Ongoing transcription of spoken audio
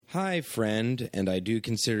Hi, friend, and I do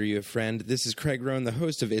consider you a friend. This is Craig Rowan, the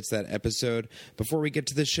host of It's That Episode. Before we get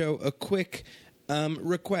to the show, a quick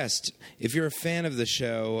request. If you're a fan of the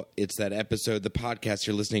show, It's That Episode, the podcast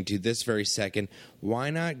you're listening to this very second, why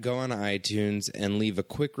not go on iTunes and leave a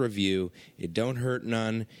quick review? It don't hurt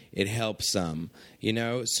none. It helps some. You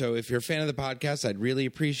know, so if you're a fan of the podcast, I'd really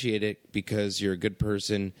appreciate it because you're a good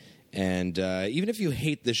person. And even if you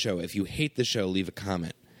hate the show, leave a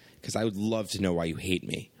comment because I would love to know why you hate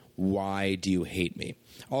me. Why do you hate me?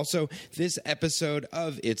 Also, this episode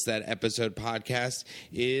of It's That Episode podcast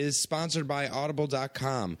is sponsored by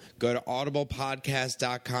Audible.com. Go to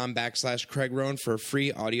audiblepodcast.com/Craig Rowan for a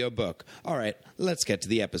free audiobook. All right, let's get to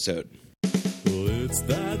the episode. Well, it's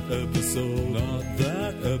that episode, not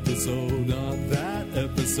that episode, not that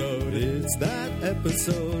episode. It's that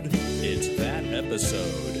episode. It's that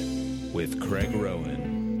episode with Craig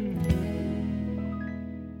Rowan.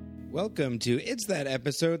 Welcome to It's That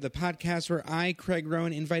Episode, the podcast where I, Craig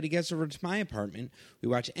Rowan, invite a guest over to my apartment. We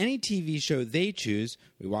watch any TV show they choose.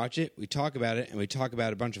 We watch it, we talk about it, and we talk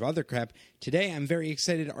about a bunch of other crap. Today, I'm very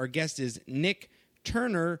excited. Our guest is Nick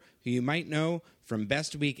Turner, who you might know from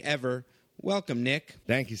Best Week Ever. Welcome, Nick.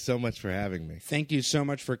 Thank you so much for having me. Thank you so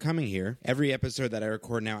much for coming here. Every episode that I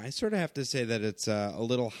record now, I sort of have to say that it's a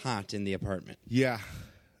little hot in the apartment. Yeah.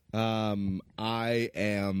 I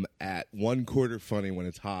am at 1/4 funny when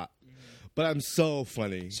it's hot. But I'm so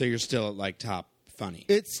funny. So you're still at, like, top funny.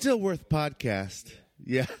 It's still worth podcast.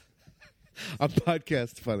 Yeah. I'm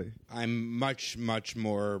podcast funny. I'm much, much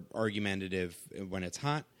more argumentative when it's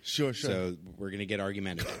hot. Sure. So we're going to get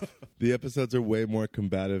argumentative. The episodes are way more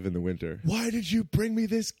combative in the winter. Why did you bring me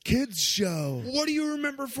this kids show? What do you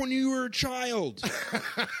remember from when you were a child?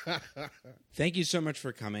 Thank you so much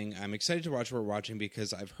for coming. I'm excited to watch what we're watching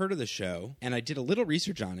because I've heard of the show, and I did a little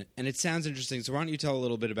research on it, and it sounds interesting. So why don't you tell a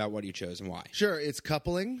little bit about what you chose and why? Sure. It's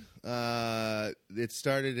Coupling. It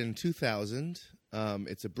started in 2000.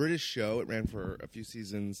 It's a British show. It ran for a few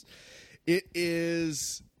seasons. It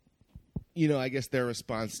is, I guess their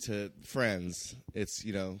response to Friends. It's,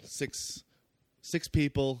 six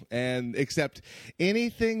people, and except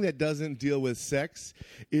anything that doesn't deal with sex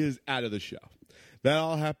is out of the show. That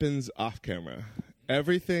all happens off camera.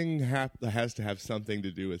 Everything has to have something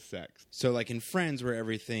to do with sex. So like in Friends where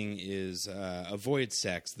everything is avoid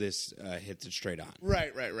sex, this hits it straight on.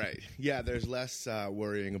 Right. Yeah, there's less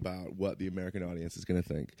worrying about what the American audience is going to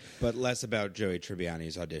think. But less about Joey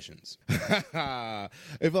Tribbiani's auditions.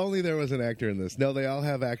 If only there was an actor in this. No, they all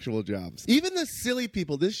have actual jobs. Even the silly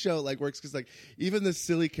people, this show works because even the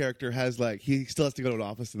silly character has he still has to go to an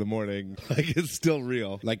office in the morning. It's still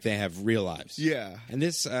real. Like they have real lives. Yeah. And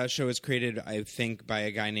this show is created, I think, by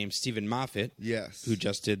a guy named Stephen Moffat. Yes. Who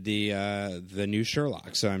just did the new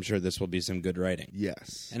Sherlock. So I'm sure this will be some good writing.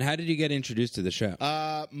 Yes. And how did you get introduced to the show?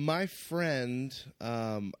 My friend,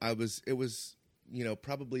 it was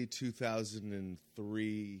probably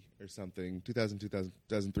 2003 or something,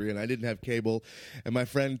 2003, and I didn't have cable, and my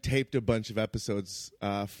friend taped a bunch of episodes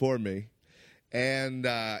for me, and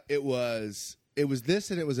it was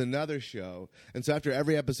this and it was another show. And so after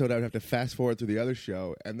every episode, I would have to fast forward through the other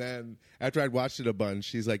show. And then after I'd watched it a bunch,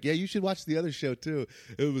 she's like, yeah, you should watch the other show too.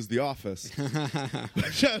 It was The Office.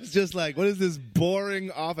 Which I was just like, what is this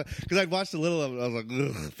boring Office? Because I'd watched a little of it. I was like,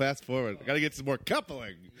 ugh, fast forward. I got to get some more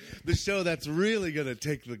Coupling. The show that's really going to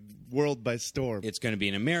take the world by storm. It's going to be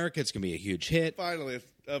in America. It's going to be a huge hit. Finally,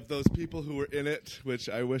 of those people who were in it, which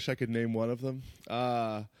I wish I could name one of them.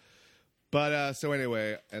 So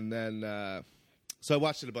anyway, and then... So I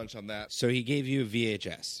watched it a bunch on that. So he gave you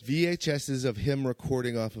VHS. VHSs of him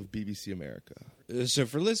recording off of BBC America. So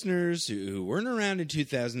for listeners who weren't around in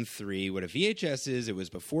 2003, what a VHS is, it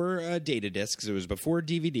was before data discs, it was before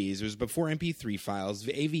DVDs, it was before MP3 files,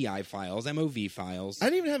 AVI files, MOV files.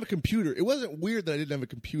 I didn't even have a computer. It wasn't weird that I didn't have a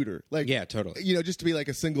computer. Yeah, totally. Just to be like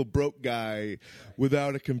a single broke guy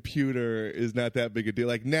without a computer is not that big a deal.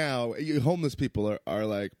 Like now, homeless people are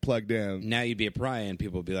like plugged in. Now you'd be a pariah and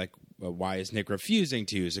people would be like, well, why is Nick refusing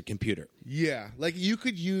to use a computer? Yeah, you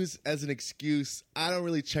could use as an excuse, I don't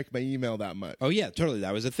really check my email that much. Oh, yeah, totally.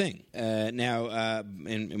 That was a thing. Now,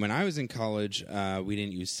 when I was in college, we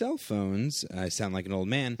didn't use cell phones. I sound like an old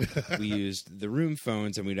man. We used the room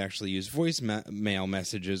phones, and we'd actually use voicemail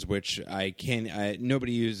messages, which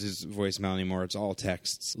nobody uses voicemail anymore. It's all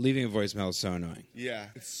texts. Leaving a voicemail is so annoying. Yeah,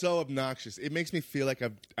 it's so obnoxious. It makes me feel like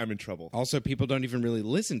I'm in trouble. Also, people don't even really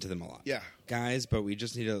listen to them a lot. Yeah. Guys, but we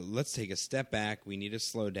just need to, let's take a step back. We need to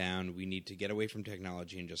slow down. We need to get away from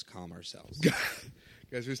technology and just calm ourselves.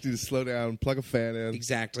 You guys just need to slow down, plug a fan in.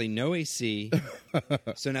 Exactly. No AC.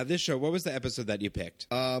 So now this show, what was the episode that you picked?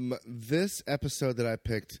 This episode that I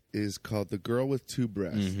picked is called The Girl with Two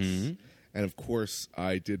Breasts. And of course,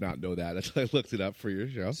 I did not know that until I looked it up for your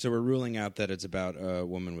show. So we're ruling out that it's about a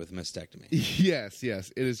woman with mastectomy. Yes.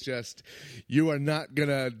 It is just, you are not going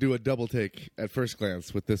to do a double take at first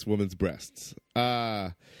glance with this woman's breasts.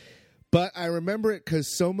 But I remember it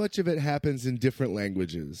because so much of it happens in different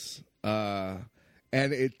languages.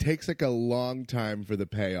 And it takes like a long time for the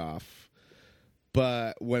payoff.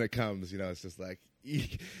 But when it comes, it's just like,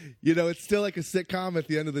 it's still like a sitcom at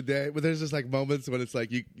the end of the day, but there's just like moments when it's like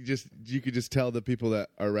you could just tell the people that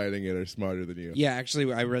are writing it are smarter than you. Yeah,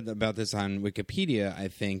 actually, I read about this on Wikipedia, I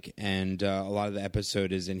think, and a lot of the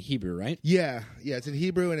episode is in Hebrew, right? Yeah, it's in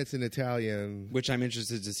Hebrew and it's in Italian. Which I'm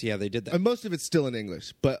interested to see how they did that. And most of it's still in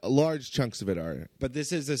English, but large chunks of it are. But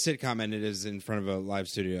this is a sitcom, and it is in front of a live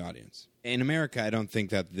studio audience. In America, I don't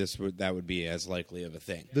think that that would be as likely of a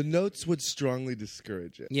thing. The notes would strongly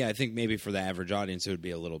discourage it. Yeah, I think maybe for the average audience, it would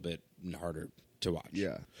be a little bit harder to watch.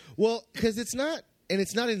 Yeah. Well, because it's not in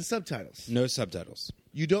subtitles. No subtitles.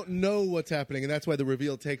 You don't know what's happening, and that's why the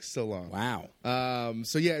reveal takes so long. Wow.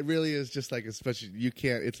 So yeah, it really is just like, especially you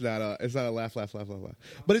can't. It's not a laugh.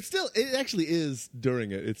 But it actually is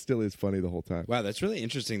during it. It still is funny the whole time. Wow, that's really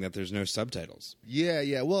interesting that there's no subtitles.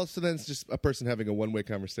 Yeah. Well, so then it's just a person having a one-way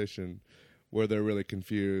conversation where they're really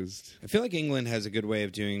confused. I feel like England has a good way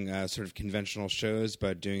of doing sort of conventional shows,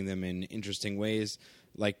 but doing them in interesting ways.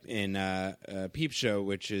 Like in Peep Show,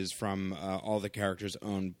 which is from all the characters'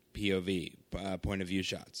 own POV, point of view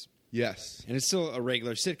shots. Yes. And it's still a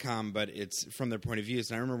regular sitcom, but it's from their point of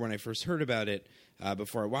views. And I remember when I first heard about it,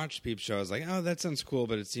 before I watched Peep Show, I was like, oh, that sounds cool,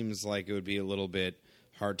 but it seems like it would be a little bit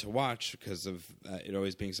hard to watch because of it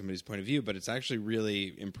always being somebody's point of view. But it's actually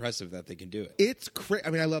really impressive that they can do it. It's crazy. I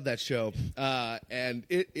mean, I love that show. And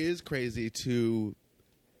it is crazy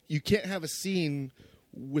you can't have a scene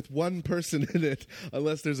with one person in it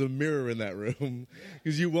unless there's a mirror in that room,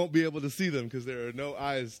 because you won't be able to see them because there are no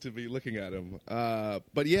eyes to be looking at them.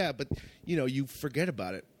 But you forget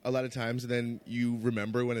about it a lot of times, and then you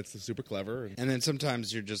remember when it's super clever. And then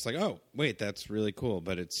sometimes you're just like, oh, wait, that's really cool,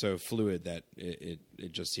 but it's so fluid that it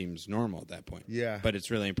just seems normal at that point. Yeah. But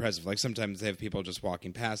it's really impressive. Like sometimes they have people just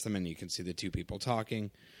walking past them and you can see the two people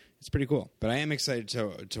talking. It's pretty cool. But I am excited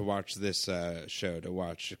to watch this show, to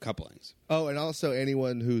watch Couplings. Oh, and also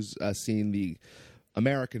anyone who's seen the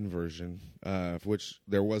American version, which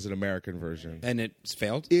there was an American version. And it's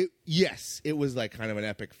failed? Yes, it was like kind of an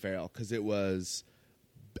epic fail because it was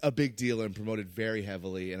a big deal and promoted very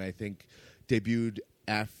heavily, and I think debuted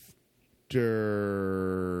after,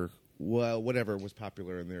 whatever was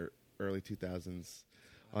popular in the early 2000s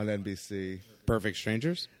on NBC. Perfect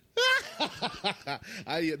Strangers?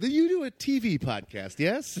 You do a TV podcast,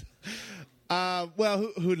 yes?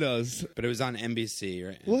 Well, who knows? But it was on NBC,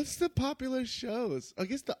 right? What's the popular shows? I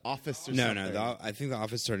guess The Office or something. No. I think The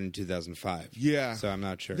Office started in 2005. Yeah. So I'm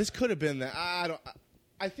not sure. This could have been that.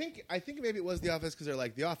 I think maybe it was The Office because they're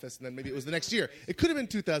like The Office, and then maybe it was the next year. It could have been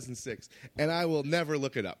 2006, and I will never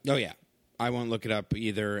look it up. Oh, yeah. I won't look it up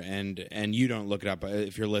either, and you don't look it up.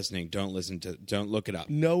 If you're listening, don't look it up.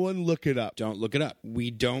 No one look it up. Don't look it up. We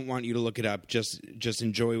don't want you to look it up. Just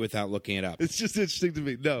enjoy without looking it up. It's just interesting to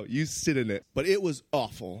me. No, you sit in it. But it was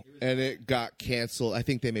awful, and it got canceled. I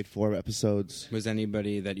think they made 4 episodes. Was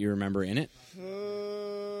anybody that you remember in it?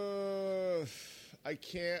 I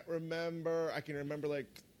can't remember. I can remember like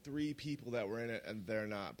 3 people that were in it, and they're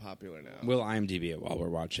not popular now. We'll IMDb it while we're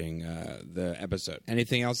watching the episode.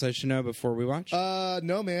 Anything else I should know before we watch?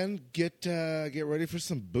 No, man. Get ready for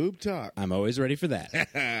some boob talk. I'm always ready for that.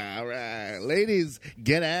 All right. Ladies,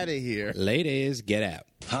 get out of here. Ladies, get out.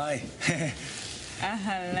 Hi.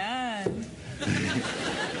 Ahlan.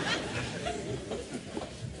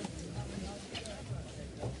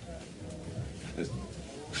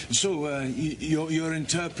 So, your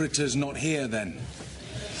interpreter's not here then?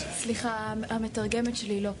 סליחה, המתרגמת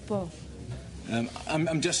שלי לא פה.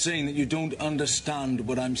 I'm just saying that you don't understand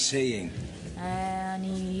what I'm saying.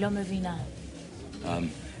 אני לא מבינה.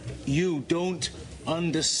 You don't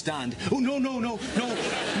understand. Oh, no,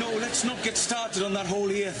 let's not get started on that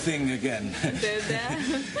whole ear thing again. אתה יודע?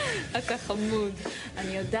 אתה חמוד.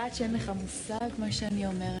 אני יודעת שאין לך מושג מה שאני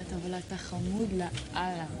אומרת, אבל אתה חמוד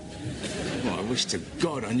לאללה. Oh, I wish to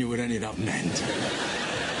God I knew what any of that meant.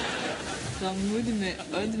 חמוד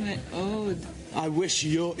מאוד מאוד. I wish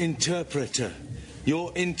your interpreter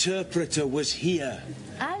was here.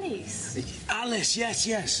 אליס. Alice,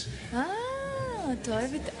 yes. אתה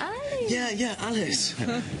אוהב את אליס. Yeah, Alice.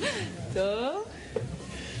 טוב.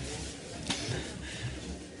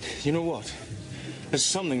 You know what? There's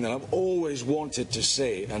something that I've always wanted to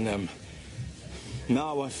say, and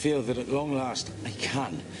now I feel that at long last I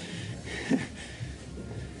can.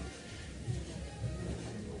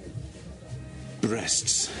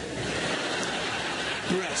 Breasts.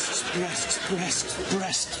 Breasts.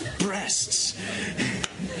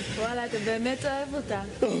 וואלה, אתה באמת אוהב אותה.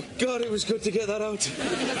 Oh, God, it was good to get that out.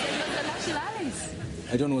 מזלה של אליס.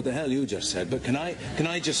 I don't know what the hell you just said, but can I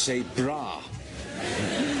just say bra?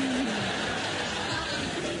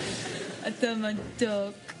 אתה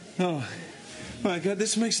מתוק. Oh, my God,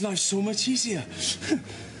 this makes life so much easier.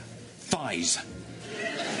 Thighs.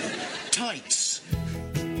 Tights.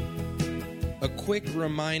 A quick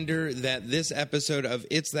reminder that this episode of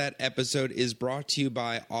It's That Episode is brought to you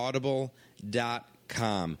by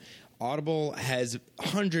Audible.com. Audible has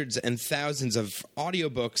hundreds and thousands of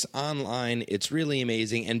audiobooks online. It's really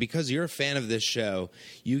amazing. And because you're a fan of this show,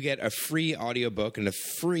 you get a free audiobook and a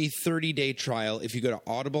free 30-day trial if you go to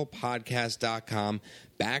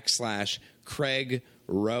audiblepodcast.com/Craig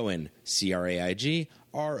Rowan,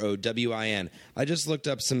 CraigRowin. I just looked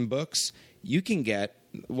up some books. You can get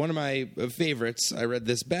one of my favorites. I read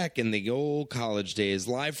this back in the old college days,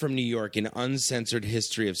 Live from New York, an uncensored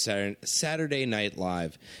history of Saturday Night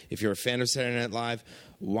Live. If you're a fan of Saturday Night Live,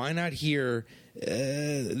 why not hear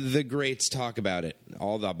the greats talk about it,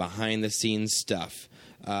 all the behind-the-scenes stuff.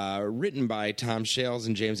 Written by Tom Shales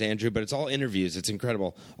and James Andrew, but it's all interviews. It's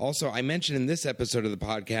incredible. Also, I mentioned in this episode of the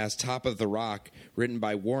podcast, Top of the Rock, written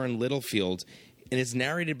by Warren Littlefield, and it's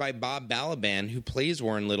narrated by Bob Balaban, who plays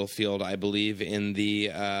Warren Littlefield, I believe, in the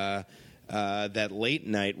that Late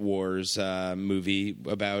Night Wars movie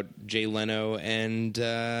about Jay Leno and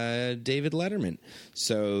David Letterman.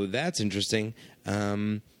 So that's interesting.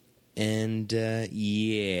 Yeah,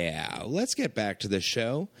 let's get back to the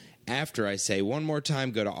show. After I say one more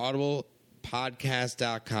time, go to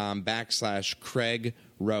audiblepodcast.com/Craig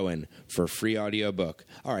Rowan for a free audiobook.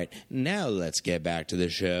 All right, now let's get back to the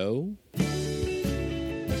show.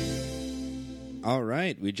 All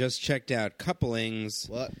right, we just checked out Couplings.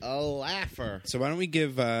 What a laugher. So why don't we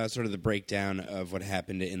give sort of the breakdown of what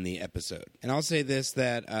happened in the episode. And I'll say this,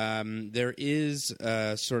 that there is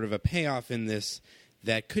sort of a payoff in this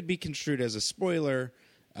that could be construed as a spoiler,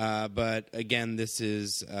 but again, this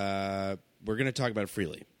is, we're going to talk about it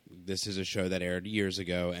freely. This is a show that aired years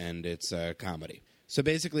ago, and it's a comedy. So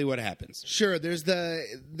basically what happens? Sure, there's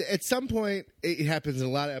at some point, it happens in a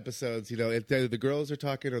lot of episodes, you know, if the girls are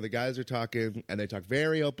talking or the guys are talking, and they talk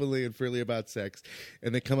very openly and freely about sex,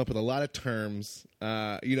 and they come up with a lot of terms,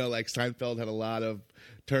 you know, like Seinfeld had a lot of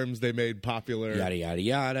terms they made popular. Yada, yada,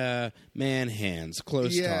 yada, man hands,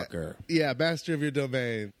 close talker. Yeah, master of your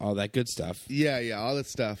domain. All that good stuff. Yeah, all that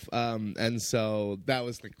stuff. And so that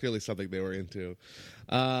was clearly something they were into.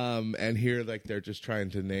 And here, they're just trying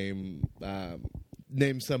to name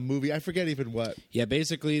some movie. I forget even what. Yeah,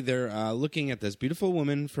 basically they're looking at this beautiful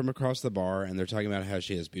woman from across the bar, and they're talking about how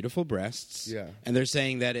she has beautiful breasts. Yeah. And they're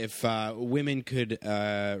saying that if women could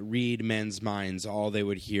read men's minds, all they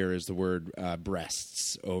would hear is the word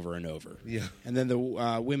breasts over and over. Yeah. And then the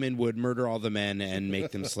women would murder all the men and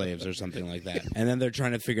make them slaves or something like that. And then they're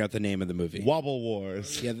trying to figure out the name of the movie. Wobble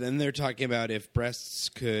Wars. Yeah, then they're talking about if breasts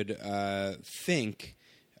could think,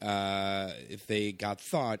 if they got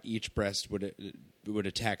thought, each breast would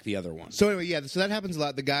attack the other one. So anyway, yeah, so that happens a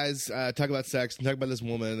lot. The guys talk about sex and talk about this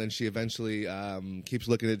woman, and then she eventually keeps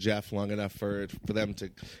looking at Jeff long enough for them to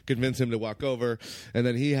convince him to walk over, and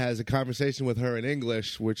then he has a conversation with her in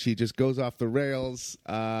English, which he just goes off the rails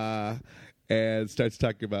and starts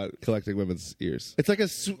talking about collecting women's ears. It's like a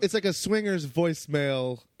swinger's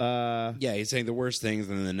voicemail. Yeah, he's saying the worst things,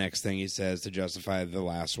 and then the next thing he says to justify the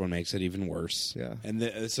last one makes it even worse. Yeah.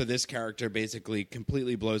 And so this character basically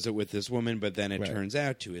completely blows it with this woman, but then it turns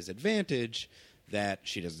out to his advantage that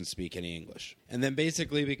she doesn't speak any English. And then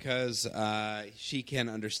basically because she can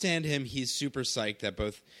understand him, he's super psyched that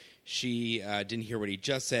both she didn't hear what he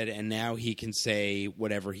just said, and now he can say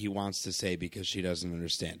whatever he wants to say because she doesn't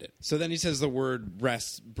understand it. So then he says the word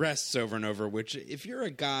breasts over and over, which if you're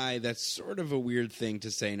a guy, that's sort of a weird thing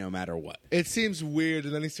to say no matter what. It seems weird,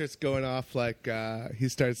 and then he starts going off he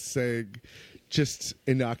starts saying just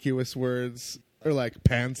innocuous words. Or like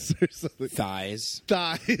pants or something. Thighs.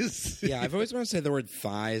 Thighs. Yeah, I've always wanted to say the word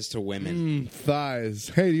thighs to women. Thighs.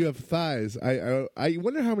 Hey, you have thighs. I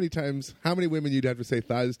wonder how many women you'd have to say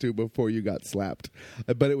thighs to before you got slapped.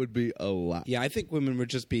 I bet it would be a lot. Yeah, I think women would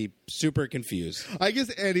just be super confused. I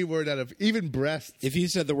guess any word out of, even breasts. If you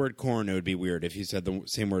said the word corn, it would be weird if you said the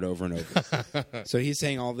same word over and over. So he's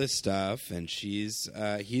saying all this stuff, and he's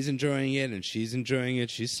enjoying it, and she's enjoying it.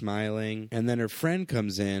 She's smiling. And then her friend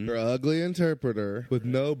comes in. Her ugly interpreter. interpreter with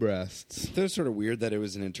no breasts. That was sort of weird that it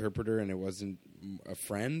was an interpreter and it wasn't a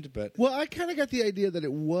friend, but Well, I kind of got the idea that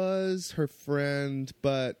it was her friend,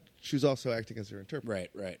 but she was also acting as her interpreter.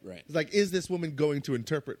 right. It's like, is this woman going to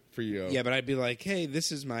interpret for you? Yeah, but I'd be like, hey,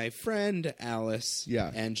 this is my friend Alice,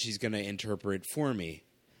 Yeah. and she's going to interpret for me.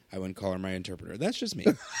 I wouldn't call her my interpreter. That's just me.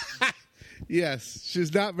 Yes,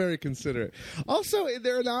 she's not very considerate. Also,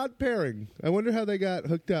 they're an odd pairing. I wonder how they got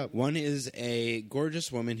hooked up. One is a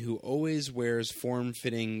gorgeous woman who always wears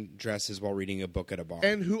form-fitting dresses while reading a book at a bar.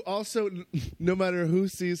 And who also, no matter who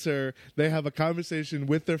sees her, they have a conversation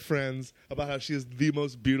with their friends about how she is the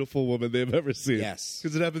most beautiful woman they've ever seen. Yes.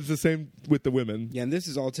 Because it happens the same with the women. Yeah, and this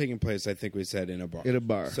is all taking place, I think we said, in a bar. In a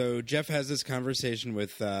bar. So Jeff has this conversation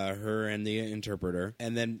with her and the interpreter,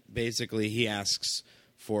 and then basically he asks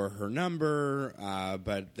for her number,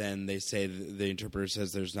 but then they say the interpreter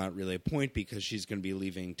says there's not really a point because she's going to be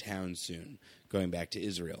leaving town soon, going back to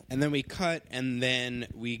Israel. And then we cut, and then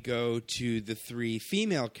we go to the three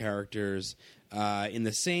female characters in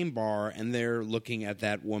the same bar, and they're looking at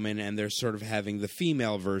that woman, and they're sort of having the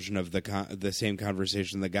female version of the same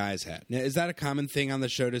conversation the guys had. Now, is that a common thing on the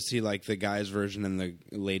show to see, like, the guys' version and the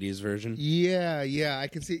ladies' version? Yeah, I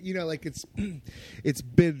can see. Like it's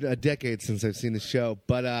been a decade since I've seen the show,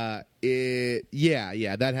 but that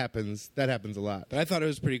happens. That happens a lot. But I thought it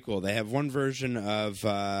was pretty cool. They have one version of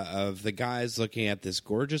the guys looking at this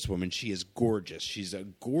gorgeous woman. She is gorgeous. She's a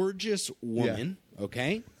gorgeous woman.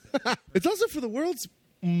 Okay. It's also for the world's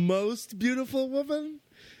most beautiful woman.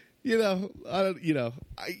 I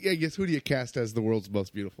guess who do you cast as the world's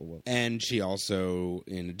most beautiful woman? And she also,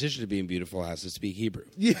 in addition to being beautiful, has to speak Hebrew.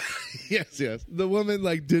 Yeah, yes. The woman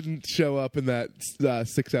didn't show up in that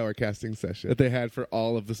 6-hour casting session that they had for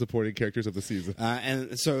all of the supporting characters of the season.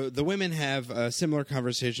 And so the women have a similar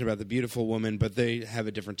conversation about the beautiful woman, but they have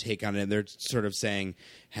a different take on it. They're sort of saying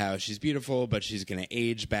how she's beautiful, but she's going to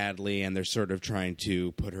age badly, and they're sort of trying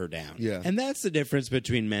to put her down. Yeah. And that's the difference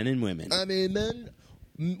between men and women. I mean,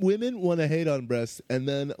 women want to hate on breasts, and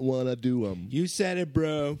men want to do them. You said it,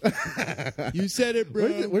 bro. You said it, bro.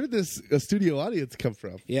 Where did this studio audience come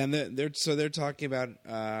from? Yeah, and they're talking about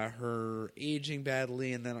her aging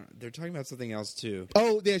badly, and then they're talking about something else too.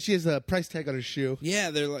 Oh, yeah, she has a price tag on her shoe.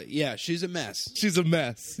 Yeah, they're like, yeah, she's a mess. She's a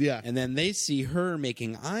mess. Yeah, And then they see her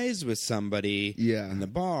making eyes with somebody in the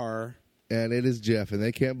bar. and it is Jeff, and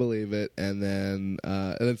they can't believe it. And then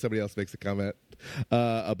somebody else makes a comment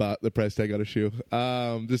about the price tag on a shoe.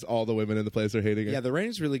 Just all the women in the place are hating it. Yeah, the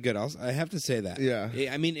rating's really good. I have to say that. Yeah.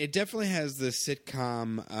 I mean, it definitely has the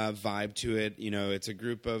sitcom vibe to it. It's a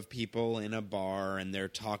group of people in a bar, and they're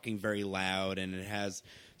talking very loud, and it has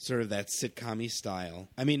sort of that sitcom-y style.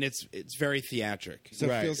 I mean, it's very theatric, so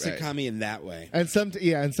it feels sitcom-y in that way. And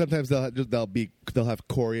sometimes they'll have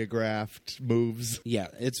choreographed moves. Yeah,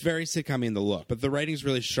 it's very sitcom-y in the look, but the writing's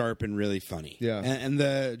really sharp and really funny. Yeah. And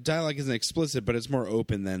the dialogue isn't explicit, but it's more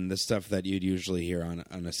open than the stuff that you'd usually hear on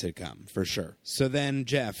a sitcom, for sure. So then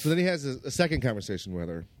Jeff. So then he has a second conversation with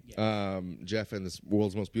her. Jeff and this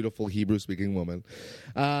world's most beautiful Hebrew-speaking woman.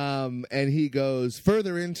 And he goes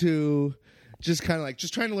further into just kind of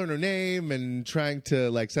just trying to learn her name and trying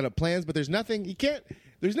to set up plans, but there's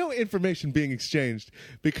no information being exchanged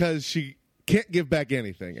because she can't give back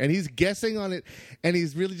anything, and he's guessing on it, and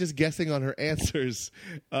he's really just guessing on her answers,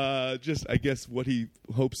 just I guess what he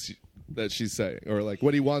hopes that she's saying, or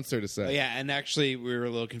what he wants her to say. Oh, yeah, and actually we were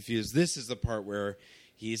a little confused. This is the part where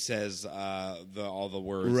he says all the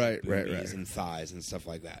words, Right. and thighs and stuff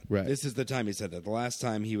like that. Right. This is the time he said that. The last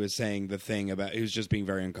time he was saying the thing about he was just being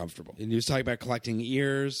very uncomfortable, and he was talking about collecting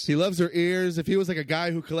ears. He loves her ears. If he was a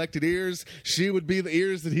guy who collected ears, she would be the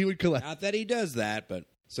ears that he would collect. Not that he does that, but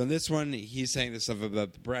so in this one he's saying this stuff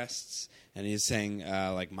about the breasts. And he's saying,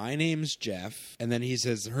 my name's Jeff. And then he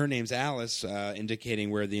says her name's Alice, indicating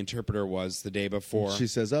where the interpreter was the day before. She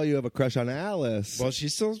says, oh, you have a crush on Alice. Well,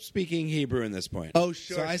 she's still speaking Hebrew in this point. Oh,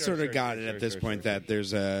 sure. So I sort of got it at this point that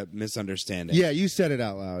there's a misunderstanding. Yeah, you said it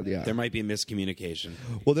out loud, yeah. There might be miscommunication.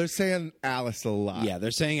 Well, they're saying Alice a lot. Yeah,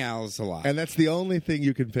 they're saying Alice a lot. And that's the only thing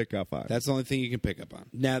you can pick up on. That's the only thing you can pick up on.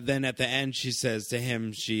 Now, then at the end, she says to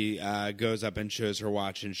him, she goes up and shows her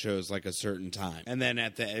watch and shows a certain time. And then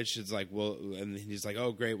at the end, she's like, well, and he's like,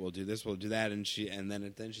 oh, great, we'll do this, we'll do that. And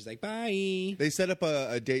then she's like, bye. They set up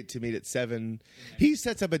a date to meet at 7. He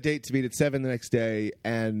sets up a date to meet at 7 the next day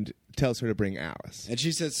and tells her to bring Alice. And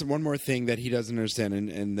she says one more thing that he doesn't understand,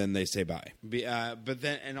 and then they say bye. But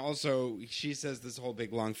then, and also, she says this whole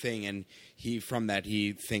big long thing, and he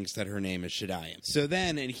thinks that her name is Shaddai. So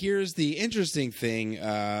then, and here's the interesting thing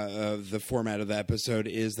of the format of the episode,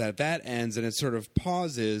 is that ends, and it sort of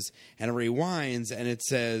pauses, and it rewinds, and it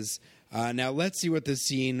says, Now, let's see what this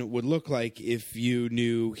scene would look like if you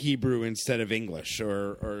knew Hebrew instead of English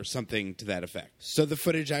or something to that effect. So the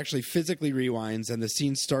footage actually physically rewinds and the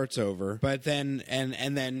scene starts over, but then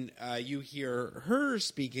and then you hear her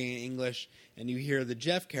speaking English and you hear the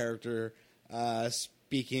Jeff character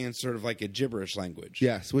speaking in sort of like a gibberish language.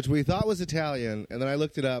 Yes, which we thought was Italian, and then I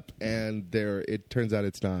looked it up, and it turns out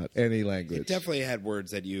it's not any language. It definitely had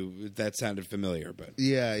words that sounded familiar, but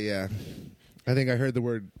Yeah. I think I heard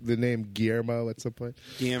the name Guillermo at some point.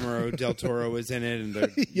 Guillermo del Toro was in it,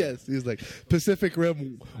 and Yes, he's like, Pacific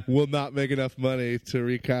Rim will not make enough money to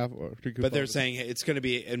recap. But they're saying it's going to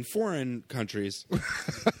be in foreign countries.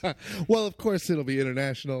 Well, of course, it'll be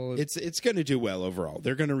international. It's going to do well overall.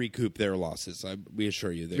 They're going to recoup their losses. We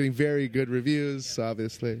assure you. Getting very good reviews,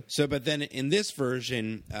 obviously. So, but then in this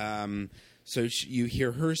version, you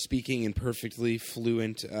hear her speaking in perfectly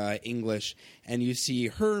fluent English, and you see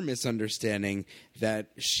her misunderstanding that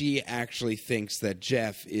she actually thinks that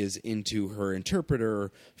Jeff is into her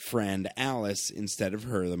interpreter friend Alice instead of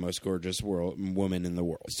her, the most gorgeous woman in the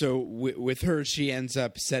world. So with her, she ends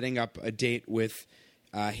up setting up a date with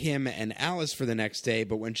him and Alice for the next day,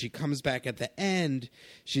 but when she comes back at the end,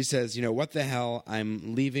 she says, what the hell,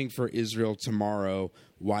 I'm leaving for Israel tomorrow.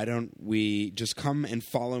 Why don't we just come and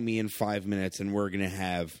follow me in 5 minutes and we're going to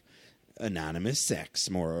have anonymous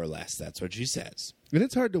sex, more or less. That's what she says. And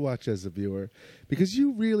it's hard to watch as a viewer because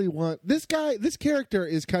you really want this character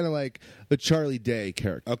is kind of like a Charlie Day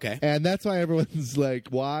character. Okay. And that's why everyone's like,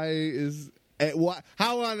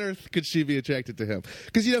 how on earth could she be attracted to him?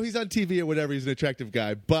 Because, he's on TV or whatever. He's an attractive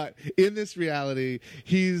guy. But in this reality,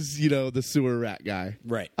 he's, the sewer rat guy.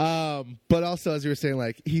 Right. But also, as you were saying,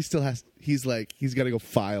 like, he's got to go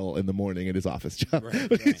file in the morning at his office job.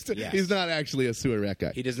 Right. He's not actually a sewer rat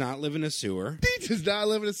guy. He does not live in a sewer. He does not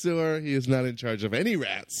live in a sewer. He is not in charge of any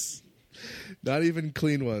rats. Not even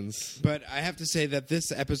clean ones. But I have to say that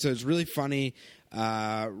this episode is really funny.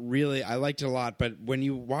 Really, I liked it a lot. But when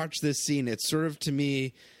you watch this scene, it sort of, to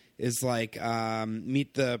me, is like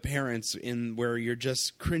Meet the Parents, in where you're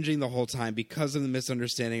just cringing the whole time because of the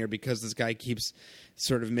misunderstanding or because this guy keeps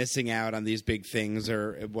sort of missing out on these big things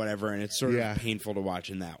or whatever, and it's sort of painful to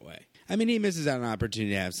watch in that way. I mean, he misses out on an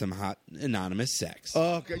opportunity to have some hot anonymous sex.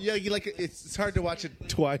 Oh, okay. Yeah, it's hard to watch it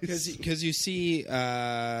twice because you see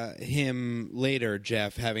him later,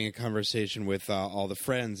 Jeff, having a conversation with all the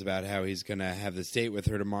friends about how he's going to have this date with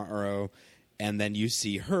her tomorrow, and then you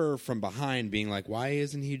see her from behind being like, "Why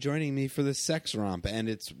isn't he joining me for this sex romp?" And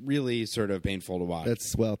it's really sort of painful to watch.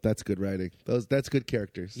 That's good writing. That's good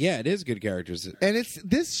characters. Yeah, it is good characters, and it's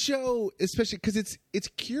this show, especially because it's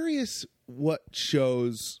curious what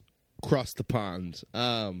shows cross the pond,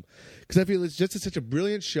 because I feel it's just such a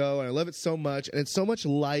brilliant show, and I love it so much, and it's so much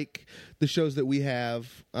like the shows that we have,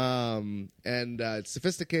 and it's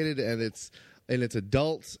sophisticated, and it's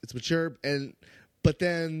adult, it's mature, but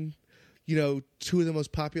then two of the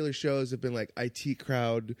most popular shows have been like IT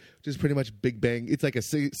Crowd, which is pretty much Big Bang. It's like a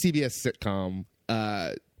CBS sitcom,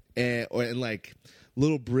 and like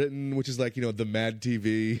Little Britain, which is like, the Mad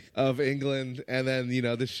TV of England, and then,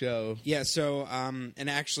 this show. Yeah, so, and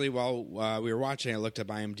actually, while we were watching, I looked up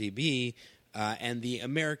IMDb, and the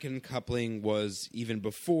American coupling was even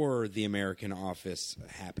before The American Office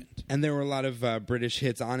happened. And there were a lot of British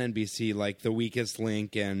hits on NBC, like The Weakest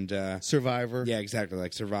Link and Survivor. Yeah, exactly,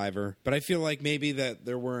 like Survivor. But I feel like maybe that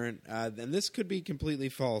there weren't, and this could be completely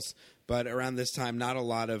false, but around this time, not a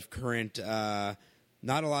lot of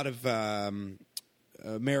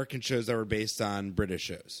American shows that were based on British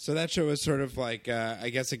shows. So that show was sort of like, I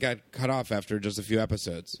guess it got cut off after just a few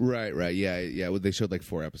episodes. Right, yeah. Well, they showed like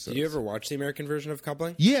 4 episodes. Did you ever watch the American version of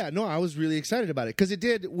Coupling? Yeah, no, I was really excited about it because it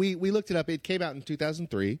did. We looked it up. It came out in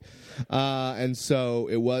 2003, and so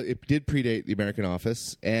it did predate The American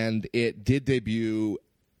Office, and it did debut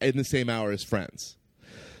in the same hour as Friends.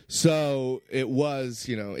 So it was,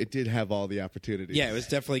 it did have all the opportunities. Yeah, it was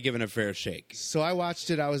definitely given a fair shake. So I watched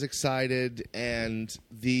it. I was excited, and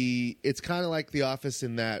it's kind of like The Office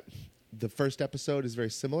in that the first episode is very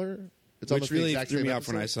similar. It's Which really the exact threw same me off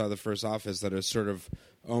episode. when I saw the first Office, that it was sort of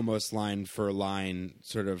almost line for line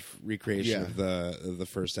sort of recreation of the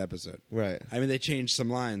first episode. Right. I mean, they changed some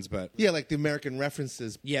lines, but Yeah, like the American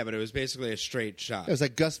references. yeah, but it was basically a straight shot. It was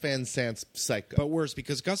like Gus Van Sant's Psycho. But worse,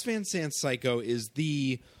 because Gus Van Sant's Psycho is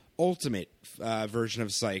the ultimate version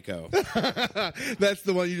of Psycho. That's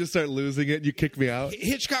the one you just start losing it and you kick me out.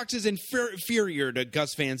 Hitchcock is inferior to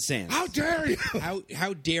Gus Van Sant. How dare you?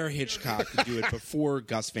 How dare Hitchcock do it before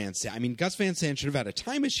Gus Van Sant? I mean, Gus Van Sant should have had a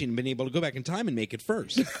time machine and been able to go back in time and make it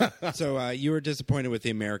first. So you were disappointed with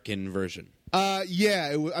the American version.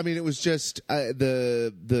 Yeah. It was just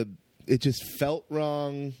it just felt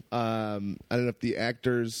wrong. I don't know if the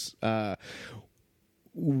actors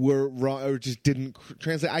were wrong or just didn't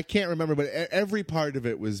translate. I can't remember, but every part of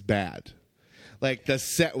it was bad. Like the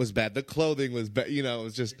set was bad, the clothing was bad. You know, it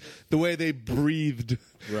was just the way they breathed.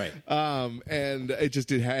 Right. And it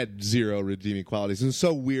had zero redeeming qualities. It was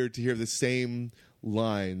so weird to hear the same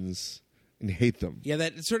lines and hate them. Yeah,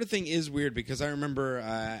 that sort of thing is weird because I remember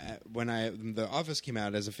when The Office came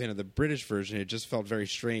out as a fan of the British version, it just felt very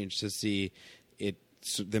strange to see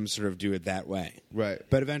them sort of do it that way. Right.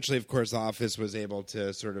 But eventually, of course, The Office was able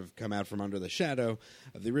to sort of come out from under the shadow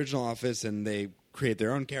of the original Office, and they create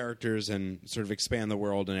their own characters and sort of expand the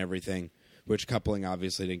world and everything, which Coupling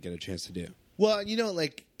obviously didn't get a chance to do. Well, you know,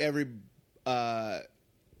 like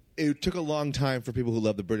it took a long time for people who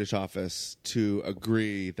love the British Office to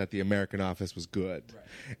agree that the American Office was good. Right.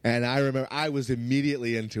 And I remember I was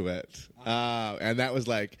immediately into it. And that was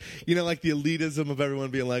like, you know, like the elitism of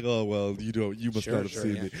everyone being like, oh, well, you must not have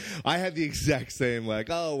seen me. I had the exact same like,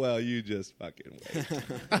 oh, well, you just fucking wait.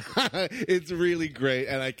 It's really great,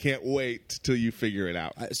 and I can't wait till you figure it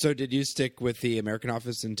out. So did you stick with the American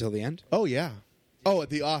Office until the end? Oh, yeah. Oh,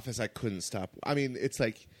 at the Office, I couldn't stop. I mean, it's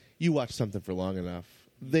like you watch something for long enough.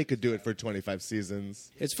 They could do it for 25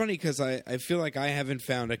 seasons. It's funny because I feel like I haven't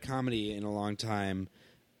found a comedy in a long time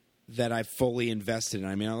that I fully invested in.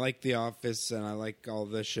 I mean, I like The Office and I like all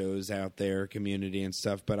the shows out there, Community and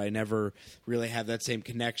stuff, but I never really have that same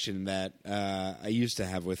connection that I used to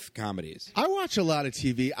have with comedies. I watch a lot of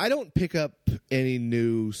TV. I don't pick up any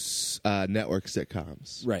new network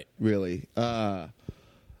sitcoms. Right. Really.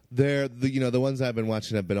 They're the ones I've been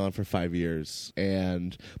watching have been on for 5 years,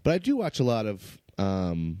 but I do watch a lot of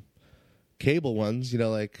cable ones,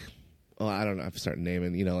 like, I don't know, I've started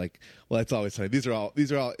naming, It's Always Sunny. These are all,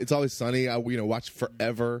 It's Always Sunny. I, watched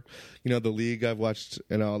forever, The League I've watched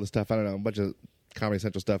and all the stuff. I don't know, a bunch of Comedy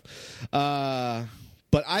Central stuff.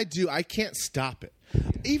 But I can't stop it.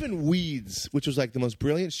 Even Weeds, which was like the most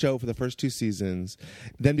brilliant show for the first 2 seasons,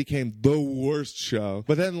 then became the worst show.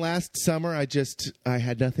 But then last summer, I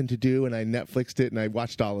had nothing to do, and I Netflixed it, and I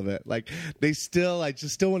watched all of it. Like, I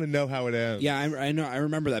just still want to know how it ends. Yeah, I know. I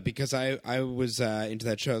remember that because I was into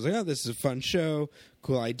that show. I was like, oh, this is a fun show,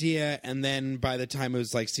 cool idea. And then by the time it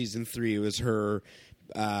was like season 3, it was her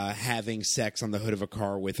having sex on the hood of a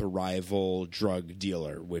car with a rival drug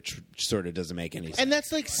dealer, which sort of doesn't make any sense. And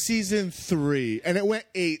that's like season 3, and it went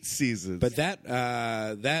 8 seasons. But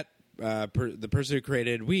the person who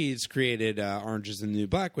created Weeds created Orange is the New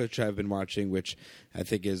Black, which I've been watching, which I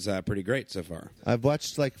think is pretty great so far. I've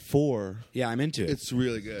watched like 4. Yeah, I'm into it. It's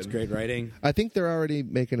really good. It's great writing. I think they're already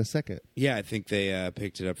making a second. Yeah, I think they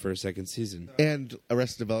picked it up for a second season. And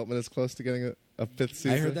Arrested Development is close to getting a 5th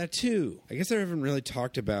season. I heard that too. I guess I haven't really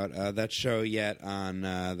talked about that show yet on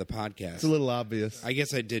the podcast. It's a little obvious. I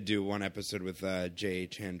guess I did do one episode with Jay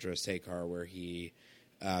Chandrasekhar where he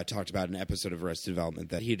talked about an episode of Arrested Development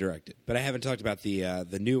that he directed. But I haven't talked about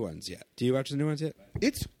the new ones yet. Do you watch the new ones yet?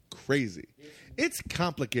 It's crazy. It's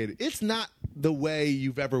complicated. It's not the way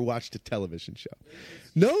you've ever watched a television show.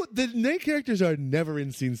 No, the main characters are never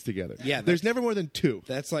in scenes together. Yeah, there's never more than 2.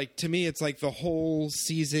 That's like, to me, it's like the whole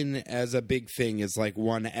season as a big thing is like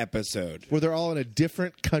one episode. Where they're all in a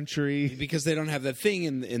different country. Because they don't have that thing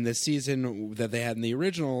in the season that they had in the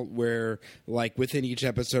original where, like, within each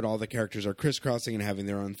episode, all the characters are crisscrossing and having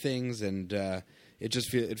their own things, and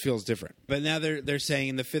it feels different. But now they're saying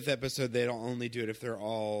in the 5th episode they'll only do it if they're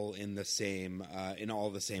all in the same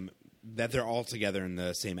that they're all together in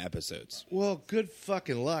the same episodes. Well, good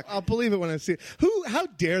fucking luck. I'll believe it when I see it. How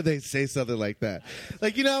dare they say something like that?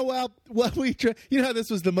 Like, how this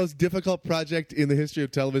was the most difficult project in the history of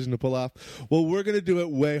television to pull off? Well, we're going to do it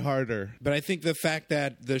way harder. But I think the fact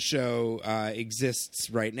that the show exists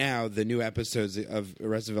right now, the new episodes of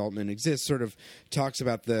Arrested Development exist, sort of talks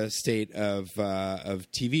about the state of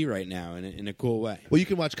TV right now in a cool way. Well, you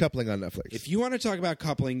can watch Coupling on Netflix. If you want to talk about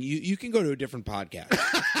coupling, you can go to a different podcast.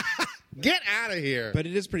 Get out of here. But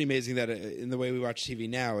it is pretty amazing that in the way we watch TV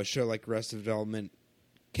now, a show like Arrested Development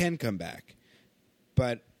can come back.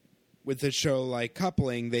 But with a show like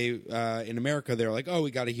Coupling, they in America they're like, oh,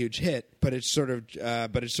 we got a huge hit, but it's sort of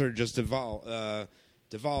just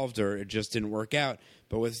devolved, or it just didn't work out.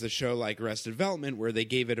 But with the show like Arrested Development, where they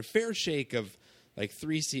gave it a fair shake of like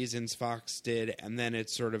 3 seasons, Fox did, and then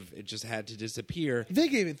it just had to disappear. They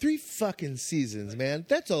gave it 3 fucking seasons, man.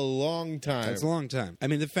 That's a long time. That's a long time. I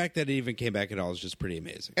mean, the fact that it even came back at all is just pretty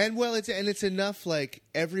amazing. And it's enough, like,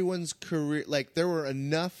 everyone's career, like, there were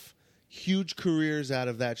enough huge careers out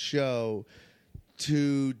of that show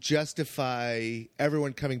to justify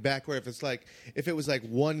everyone coming back. Where if it was like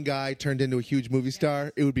one guy turned into a huge movie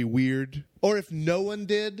star, it would be weird. Or if no one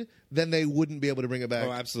did, then they wouldn't be able to bring it back.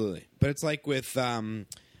 Oh, absolutely. But it's like with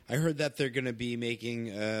I heard that they're going to be making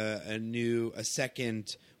a second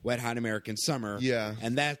Wet Hot American Summer. Yeah.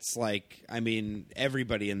 And that's like, I mean,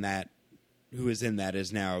 everybody in that who is in that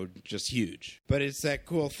is now just huge. But it's that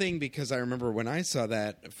cool thing because I remember when I saw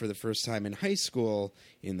that for the first time in high school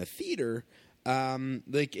in the theater,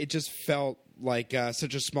 like it just felt like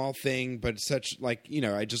such a small thing, but such like, you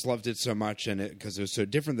know, I just loved it so much and because it was so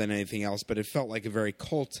different than anything else, but it felt like a very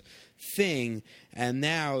cult thing. And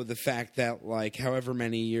now the fact that like however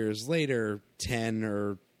many years later, 10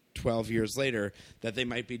 or 12 years later, that they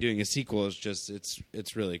might be doing a sequel is just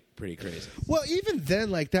it's really pretty crazy. Well, even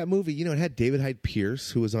then, like that movie, you know, it had David Hyde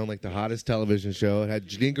Pierce, who was on like the hottest television show. It had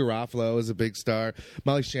Janine Garofalo as a big star.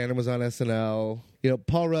 Molly Shannon was on SNL. You know,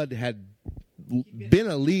 Paul Rudd had been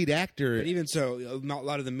a lead actor. But even so, a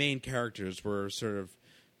lot of the main characters were sort of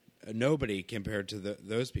nobody compared to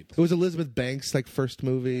those people. It was Elizabeth Banks' like first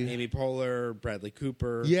movie. Amy Poehler, Bradley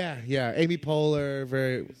Cooper. Yeah. Amy Poehler,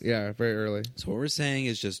 very early. So what we're saying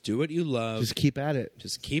is just do what you love. Just keep at it.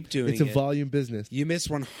 Just keep doing it. It's a volume business. You miss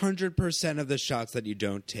 100% of the shots that you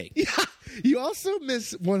don't take. Yeah. You also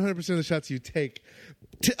miss 100% of the shots you take.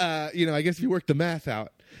 You know, I guess if you work the math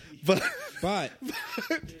out.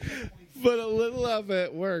 But a little of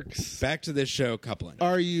it works. Back to this show, Coupling.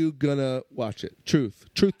 Are you gonna watch it? Truth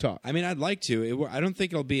talk. I mean, I'd like to. I don't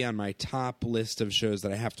think it'll be on my top list of shows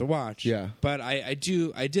that I have to watch. Yeah. But I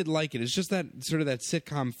did like it. It's just that sort of that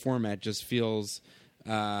sitcom format just feels,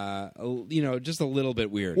 you know, just a little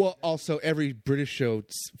bit weird. Well, also every British show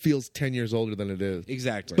feels 10 years older than it is.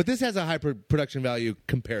 Exactly. But this has a high production value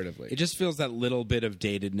comparatively. It just feels that little bit of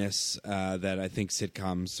datedness that I think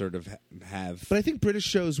sitcoms sort of have. But I think British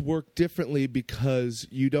shows work differently because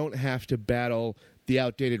you don't have to battle the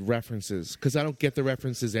outdated references, because I don't get the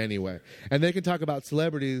references anyway. And they can talk about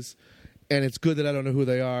celebrities, and it's good that I don't know who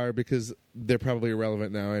they are because they're probably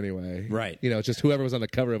irrelevant now anyway. Right. You know, it's just whoever was on the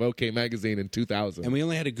cover of OK Magazine in 2000. And we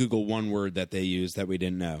only had to Google one word that they used that we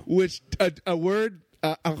didn't know. Which, a word,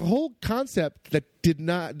 a whole concept that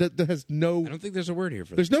that has no... I don't think there's a word here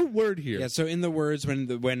for that. There's no word here. Yeah, so in the words,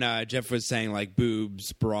 when Jeff was saying like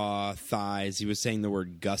boobs, bra, thighs, he was saying the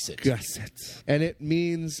word gusset. Gusset. And it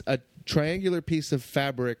means a triangular piece of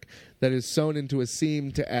fabric that is sewn into a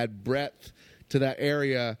seam to add breadth to that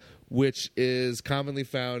area, which is commonly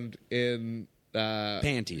found in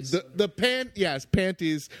panties.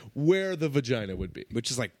 Panties where the vagina would be. Which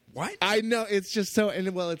is like, what? I know, it's just so,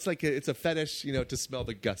 and well, it's like it's a fetish, you know, to smell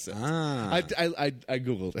the gusset. I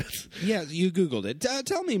googled it. Yeah, you googled it.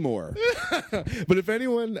 Tell me more. But if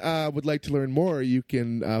anyone would like to learn more, you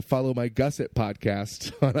can follow my Gusset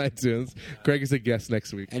podcast on iTunes. Greg is a guest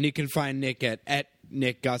next week, and you can find Nick at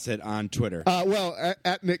Nick Gusset on Twitter.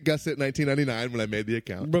 At Nick Gusset 1999 when I made the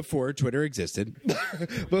account. Before Twitter existed.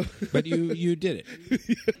 But you did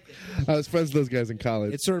it. I was friends with those guys in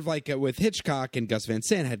college. It's sort of like with Hitchcock and Gus Van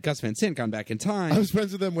Sant. Had Gus Van Sant gone back in time... I was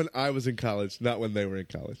friends with them when I was in college, not when they were in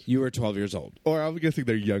college. You were 12 years old. Or I'm guessing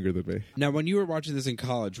they're younger than me. Now, when you were watching this in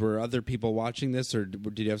college, were other people watching this, or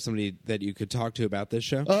did you have somebody that you could talk to about this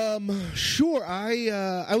show? Sure.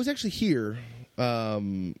 I was actually here.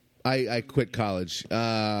 I quit college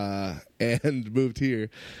and moved here.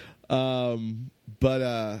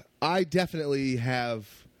 But I definitely have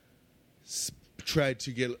tried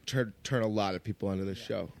to turn a lot of people onto this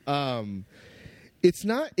show.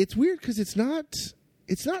 It's weird because it's not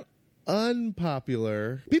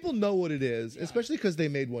unpopular. People know what it is, especially because they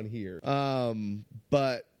made one here.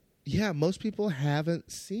 But yeah, most people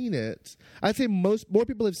haven't seen it. I'd say more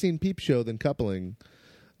people have seen Peep Show than Coupling.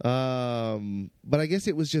 But I guess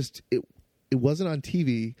it was just it wasn't on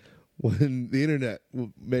TV when the internet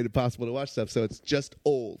made it possible to watch stuff, so it's just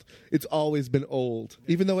old. It's always been old,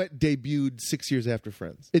 even though it debuted 6 years after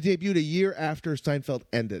Friends. It debuted a year after Seinfeld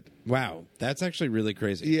ended. Wow, that's actually really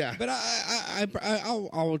crazy. Yeah, but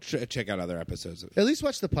I'll check out other episodes. At least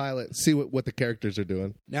watch the pilot, see what the characters are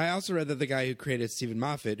doing. Now, I also read that the guy who created Stephen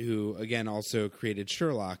Moffat, who again also created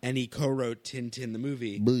Sherlock, and he co-wrote Tintin the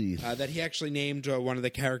movie, that he actually named one of the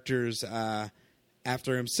characters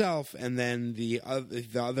after himself, and then the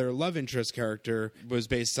other love interest character was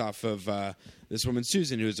based off of this woman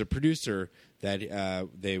Susan, who was a producer that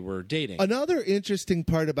they were dating. Another interesting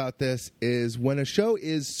part about this is when a show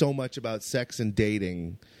is so much about sex and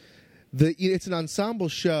dating, it's an ensemble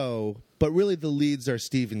show, but really the leads are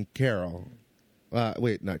Steve and Carol.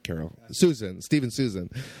 Wait, not Carol. Susan. Steve and Susan.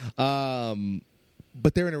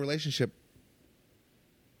 But they're in a relationship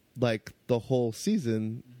like the whole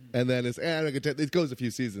season. and then it goes a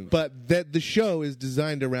few seasons. But that the show is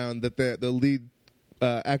designed around that the lead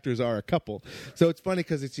actors are a couple. So it's funny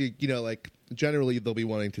because it's like generally they'll be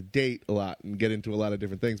wanting to date a lot and get into a lot of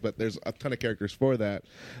different things, but there's a ton of characters for that.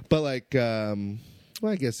 But like,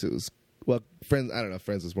 I guess it was. Well, Friends, I don't know.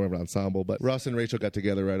 Friends is more of an ensemble, but Ross and Rachel got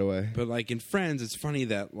together right away. But like in Friends, it's funny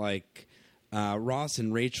that like Ross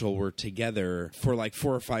and Rachel were together for like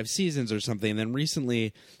 4 or 5 seasons or something. And then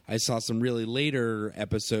recently I saw some really later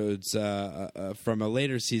episodes from a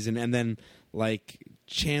later season. And then like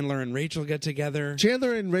Chandler and Rachel get together.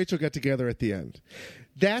 Chandler and Rachel got together at the end.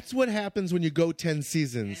 That's what happens when you go 10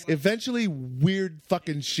 seasons. Eventually, weird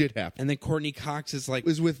fucking shit happens. And then Courtney Cox is like... It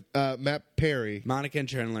was with Matt Perry. Monica and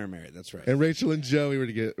Chandler are married, that's right. And Rachel and Joey were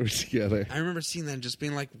together. I remember seeing that and just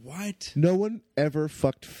being like, what? No one ever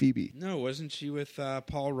fucked Phoebe. No, wasn't she with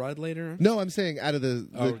Paul Rudd later? No, I'm saying out of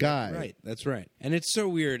the guy. Right, that's right. And it's so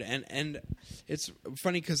weird. And it's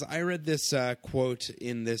funny because I read this quote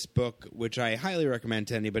in this book, which I highly recommend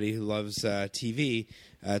to anybody who loves TV.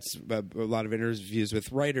 It's a lot of interviews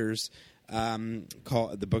with writers.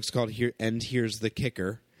 The book's called Here's the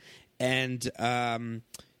Kicker. And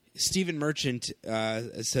Stephen Merchant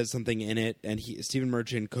says something in it, and Stephen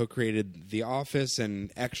Merchant co-created The Office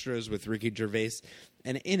and Extras with Ricky Gervais.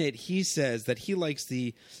 And in it, he says that he likes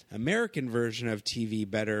the American version of TV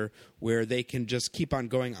better, where they can just keep on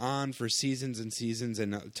going on for seasons and seasons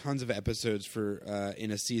and tons of episodes in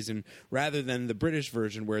a season, rather than the British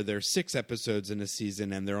version where there's 6 episodes in a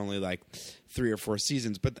season and they're only like 3 or 4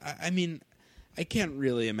 seasons. But I mean, I can't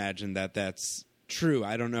really imagine that that's true.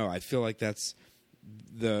 I don't know. I feel like that's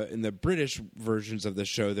in the British versions of the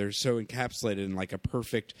show, they're so encapsulated in like a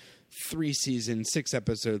perfect 3-season,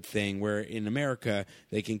 6-episode thing, where in America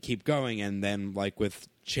they can keep going, and then like with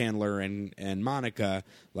Chandler and Monica,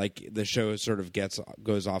 like the show sort of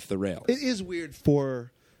goes off the rails. It is weird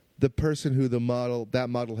for the person who that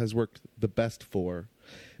model has worked the best for,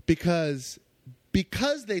 because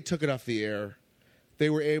they took it off the air,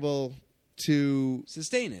 they were able to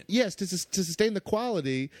sustain it. Yes, to sustain the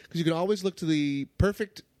quality, because you can always look to the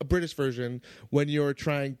perfect British version when you're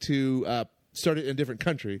trying to start it in a different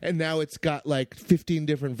country. And now it's got like 15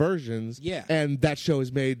 different versions. Yeah. And that show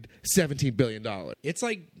has made $17 billion. It's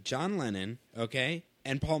like John Lennon, okay,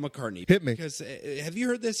 and Paul McCartney. Hit me. Because have you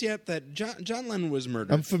heard this yet? That John Lennon was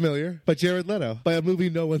murdered. I'm familiar. By Jared Leto. By a movie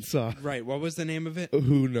no one saw. Right. What was the name of it?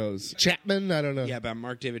 Who knows? Chapman? I don't know. Yeah, about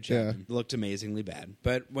Mark David Chapman. Yeah. Looked amazingly bad.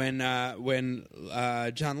 But when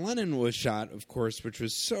John Lennon was shot, of course, which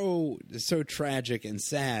was so tragic and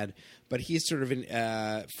sad, but he's sort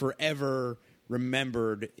of forever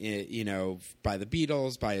remembered, by the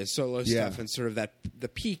Beatles, by his solo stuff, and sort of the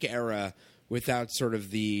peak era, without sort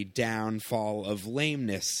of the downfall of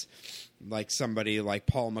lameness, like somebody like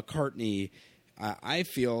Paul McCartney, I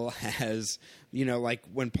feel has, like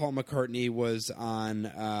when Paul McCartney was on,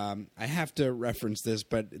 I have to reference this,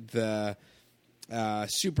 but the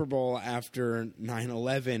Super Bowl after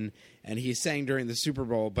 9/11, and he sang during the Super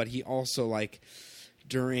Bowl, but he also, like,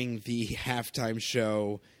 during the halftime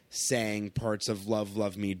show, sang parts of Love,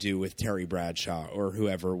 Love Me Do with Terry Bradshaw or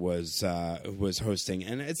whoever was hosting.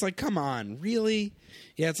 And it's like, come on, really?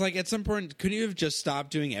 Yeah, it's like at some point, couldn't you have just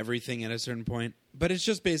stopped doing everything at a certain point? But it's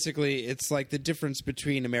just basically, it's like the difference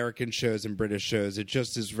between American shows and British shows. It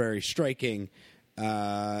just is very striking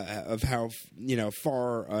of how,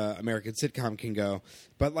 far American sitcom can go.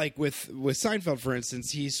 But like with Seinfeld, for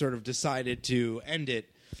instance, he sort of decided to end it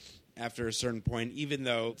after a certain point, even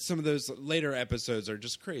though some of those later episodes are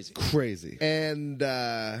just crazy. And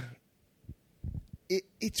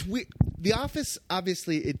it's weird. The Office,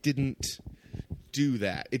 obviously, it didn't do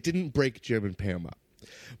that. It didn't break Jim and Pam up.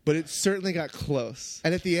 But it certainly got close.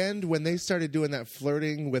 And at the end, when they started doing that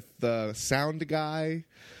flirting with the sound guy,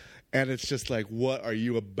 and it's just like, what are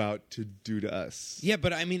you about to do to us? Yeah,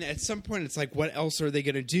 but I mean, at some point, it's like, what else are they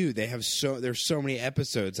going to do? There's so many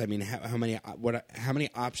episodes. I mean, how many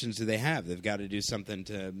options do they have? They've got to do something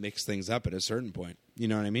to mix things up at a certain point. You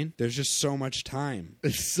know what I mean? There's just so much time.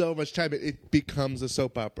 There's so much time. It becomes a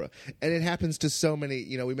soap opera, and it happens to so many.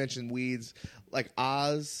 We mentioned Weeds, like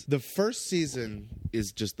Oz. The first season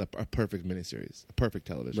is just a perfect miniseries, a perfect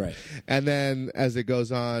television. Right. And then as it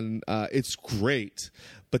goes on, it's great.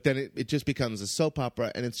 But then it just becomes a soap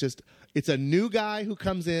opera, and it's a new guy who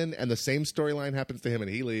comes in, and the same storyline happens to him, and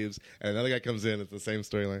he leaves, and another guy comes in, it's the same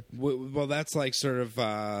storyline. Well, that's like sort of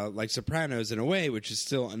like Sopranos in a way, which is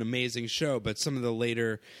still an amazing show, but some of the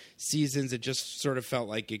later seasons, it just sort of felt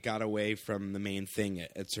like it got away from the main thing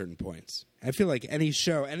at certain points. I feel like any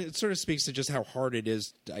show, and it sort of speaks to just how hard it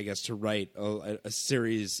is, I guess, to write a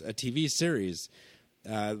TV series.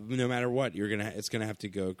 no matter what, it's gonna have to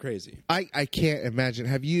go crazy. I can't imagine.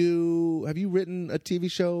 Have you written a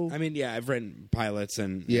TV show? I mean, yeah, I've written pilots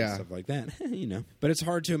and Yeah. stuff like that, But it's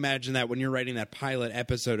hard to imagine that when you're writing that pilot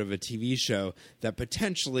episode of a TV show, that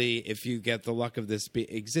potentially, if you get the luck of this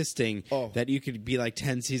existing, that you could be like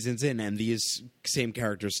 10 seasons in, and these same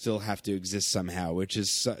characters still have to exist somehow, which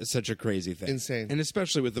is such a crazy thing. Insane. And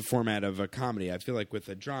especially with the format of a comedy, I feel like with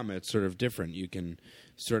a drama, it's sort of different. You can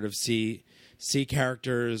sort of see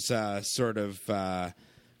characters sort of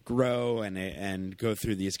grow and go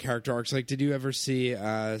through these character arcs. Like, did you ever see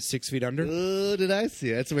 6 Feet Under? Did I see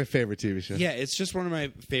it? That's my favorite TV show. Yeah, it's just one of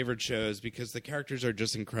my favorite shows because the characters are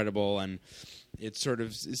just incredible, and it's sort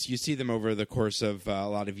of, you see them over the course of a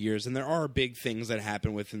lot of years, and there are big things that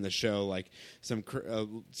happen within the show, like some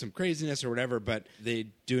craziness or whatever, but they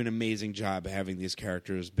do an amazing job having these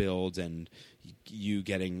characters build and you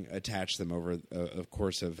getting attached to them over a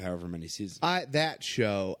course of however many seasons. I'm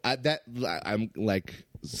like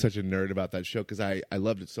such a nerd about that show because I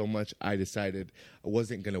loved it so much. I decided I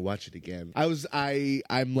wasn't going to watch it again.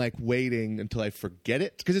 I'm like waiting until I forget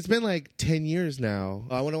it because it's been like 10 years now.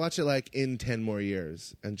 I want to watch it like in 10 more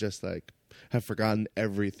years and just like have forgotten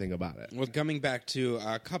everything about it. Well, coming back to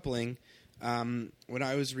coupling, when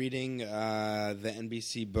I was reading the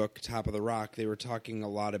NBC book Top of the Rock, they were talking a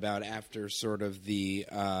lot about after sort of the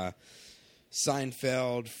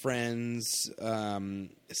Seinfeld, Friends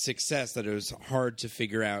success, that it was hard to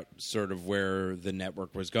figure out sort of where the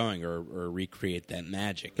network was going or recreate that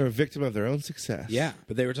magic. They're a victim of their own success. Yeah,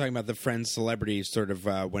 but they were talking about the Friends celebrity sort of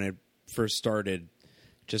when it first started,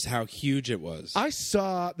 just how huge it was. I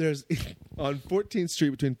saw there's on 14th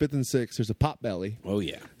Street between 5th and 6th, there's a Potbelly. Oh,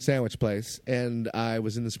 yeah. Sandwich place. And I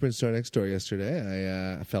was in the Sprint store next door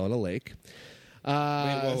yesterday. I fell in a lake. Wait,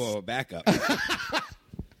 whoa, back up.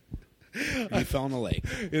 You fell in a lake.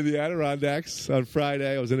 In the Adirondacks on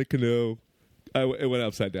Friday. I was in a canoe. It went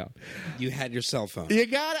upside down. You had your cell phone. You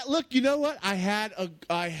got it. Look, you know what? I had a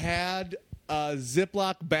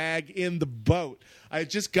Ziploc bag in the boat. I had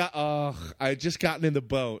just gotten in the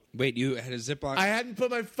boat. Wait, you had a Ziploc? I hadn't put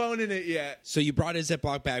my phone in it yet. So you brought a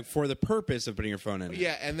Ziploc bag for the purpose of putting your phone in it?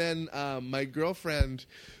 Yeah, and then my girlfriend,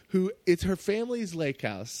 it's her family's lake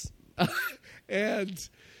house, and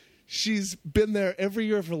she's been there every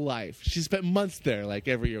year of her life. She spent months there, like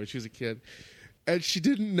every year when she was a kid. And she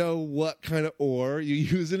didn't know what kind of oar you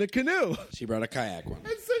use in a canoe. She brought a kayak one.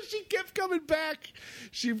 And so she kept coming back.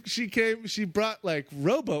 She brought like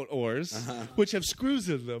rowboat oars, which have screws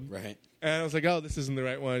in them. Right. And I was like, oh, this isn't the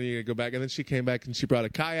right one. You gotta go back. And then she came back and she brought a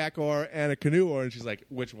kayak oar and a canoe oar. And she's like,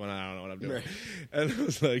 which one? I don't know what I'm doing. Right. And I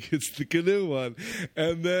was like, it's the canoe one.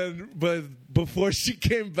 And then, but before she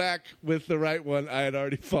came back with the right one, I had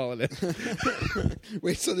already fallen in.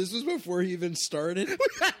 Wait, so this was before he even started? We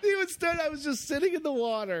hadn't even started. I was just sitting in the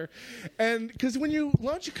water. And because when you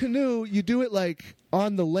launch a canoe, you do it like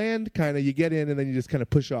on the land kind of. You get in and then you just kind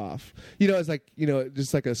of push off. You know, it's like,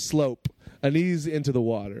 just like a slope. An ease into the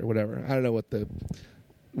water or whatever. I don't know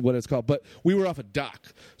what it's called. But we were off a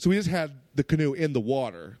dock. So we just had the canoe in the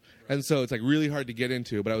water. And so it's like really hard to get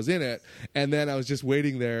into. But I was in it. And then I was just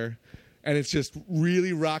waiting there. And it's just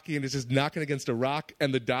really rocky. And it's just knocking against a rock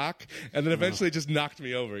and the dock. And then eventually it just knocked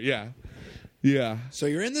me over. Yeah. Yeah. So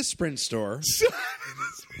you're in the Sprint store. And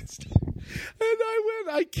I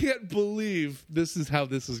went, I can't believe this is how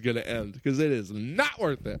this is going to end. Because it is not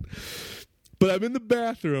worth it. But I'm in the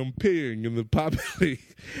bathroom peeing in the Potbelly,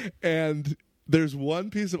 and there's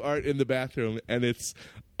one piece of art in the bathroom, and it's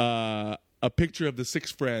a picture of the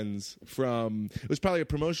 6 friends from, it was probably a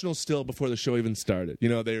promotional still before the show even started. You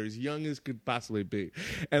know, they're as young as could possibly be.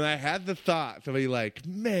 And I had the thought to be like,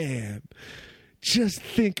 man, just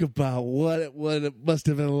think about what it must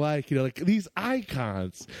have been like, like these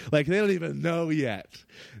icons, like they don't even know yet.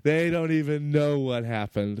 They don't even know what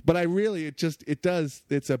happened. But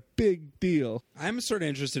it's a big deal. I'm sort of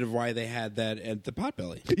interested in why they had that at the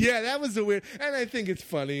Potbelly. Yeah, that was and I think it's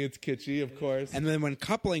funny, it's kitschy, of course. And then when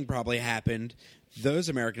coupling probably happened, those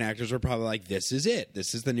American actors were probably like, this is it.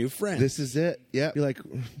 This is the new friend. This is it. Yeah. You're like,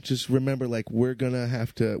 just remember, like, we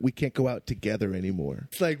can't go out together anymore.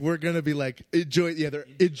 It's like, we're going to be like, enjoy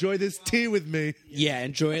this tea with me. Yeah,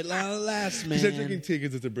 enjoy it last, man. They're drinking tea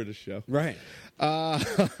because it's a British show. Right.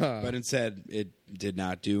 But instead, it did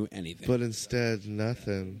not do anything. But instead,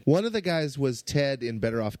 nothing. One of the guys was Ted in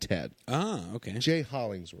Better Off Ted. Ah, okay. Jay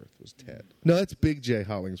Hollingsworth was Ted. No, that's Big Jay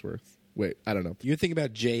Hollingsworth. Wait, I don't know. You're thinking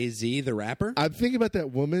about Jay-Z, the rapper? I'm thinking about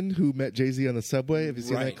that woman who met Jay-Z on the subway. Have you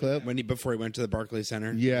seen that clip? Before he went to the Barclays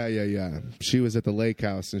Center? Yeah. She was at the lake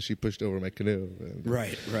house, and she pushed over my canoe.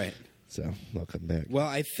 Right. So I'll come back. Well,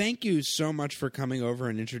 I thank you so much for coming over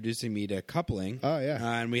and introducing me to Coupling. Oh,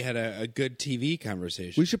 yeah. And we had a good TV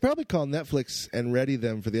conversation. We should probably call Netflix and ready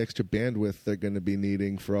them for the extra bandwidth they're going to be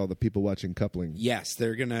needing for all the people watching Coupling. Yes,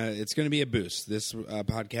 it's going to be a boost. This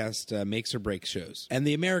podcast makes or breaks shows. And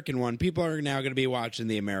the American one, people are now going to be watching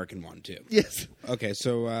the American one, too. Yes. Okay,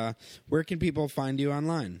 so where can people find you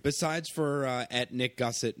online? Besides for at Nick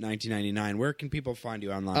Gussett 1999, where can people find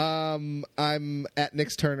you online? I'm at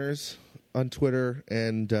Nick's Turners on Twitter,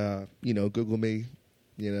 and Google me.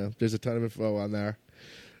 There's a ton of info on there.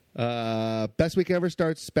 Best Week Ever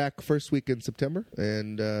starts back first week in September,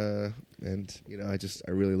 and I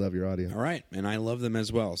really love your audio. All right, and I love them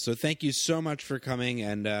as well. So thank you so much for coming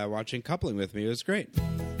and watching Coupling with me. It was great.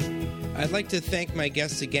 I'd like to thank my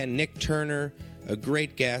guest again, Nick Turner, a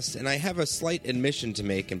great guest, and I have a slight admission to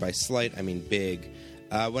make, and by slight I mean big.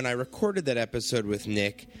 When I recorded that episode with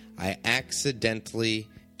Nick, I accidentally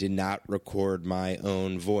did not record my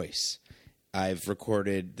own voice. I've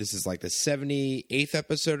recorded, this is like the 78th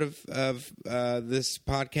episode of this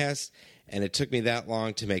podcast, and it took me that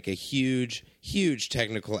long to make a huge, huge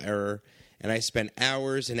technical error, and I spent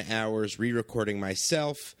hours and hours re-recording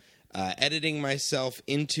myself, editing myself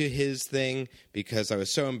into his thing, because I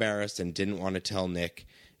was so embarrassed and didn't want to tell Nick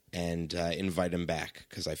and invite him back,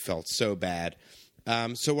 because I felt so bad.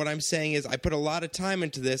 So what I'm saying is I put a lot of time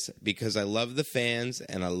into this because I love the fans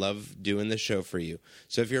and I love doing the show for you.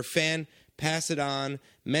 So if you're a fan, pass it on,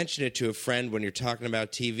 mention it to a friend when you're talking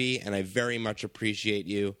about TV, and I very much appreciate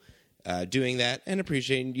you doing that and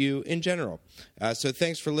appreciate you in general. So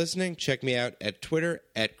thanks for listening. Check me out at Twitter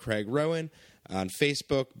at Craig Rowan, on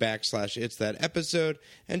Facebook /It's That Episode,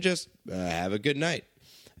 and just have a good night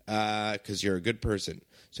because you're a good person.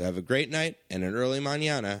 So have a great night and an early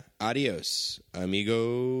mañana. Adios,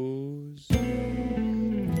 amigos.